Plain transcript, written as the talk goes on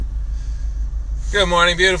Good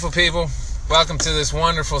morning, beautiful people. Welcome to this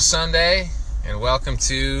wonderful Sunday, and welcome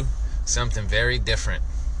to something very different.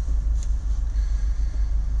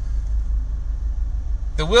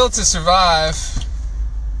 The will to survive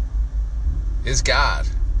is God.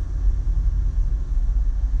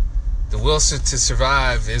 The will to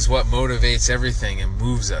survive is what motivates everything and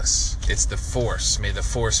moves us. It's the force. May the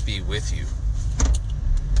force be with you.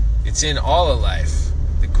 It's in all of life.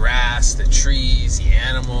 The grass, the trees, the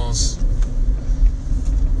animals.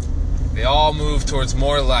 They all move towards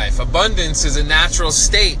more life. Abundance is a natural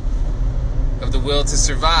state of the will to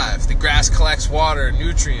survive. The grass collects water,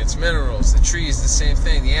 nutrients, minerals. The trees, the same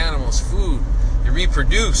thing. The animals, food. They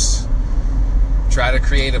reproduce. Try to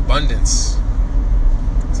create abundance.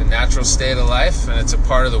 It's a natural state of life, and it's a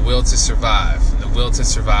part of the will to survive. And the will to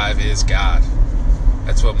survive is God.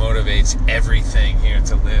 That's what motivates everything here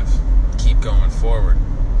to live. Keep going forward.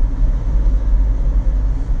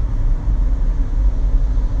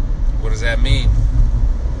 What does that mean?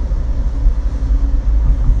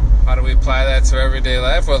 How do we apply that to everyday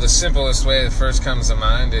life? Well, the simplest way that first comes to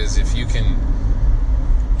mind is if you can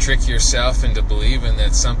trick yourself into believing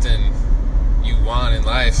that something you want in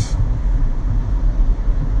life,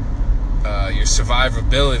 your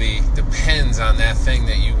survivability depends on that thing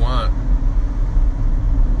that you want,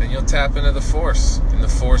 then you'll tap into the force, and the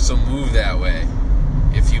force will move that way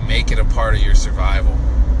if you make it a part of your survival.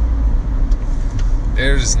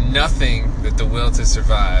 There's nothing that the will to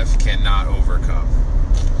survive cannot overcome.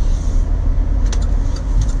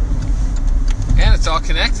 And it's all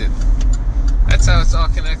connected. That's how it's all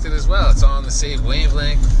connected as well. It's all on the same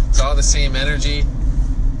wavelength. It's all the same energy.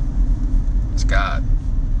 It's God.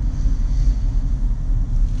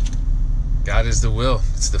 God is the will.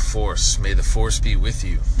 It's the force. May the force be with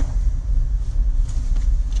you.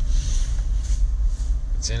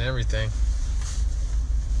 It's in everything.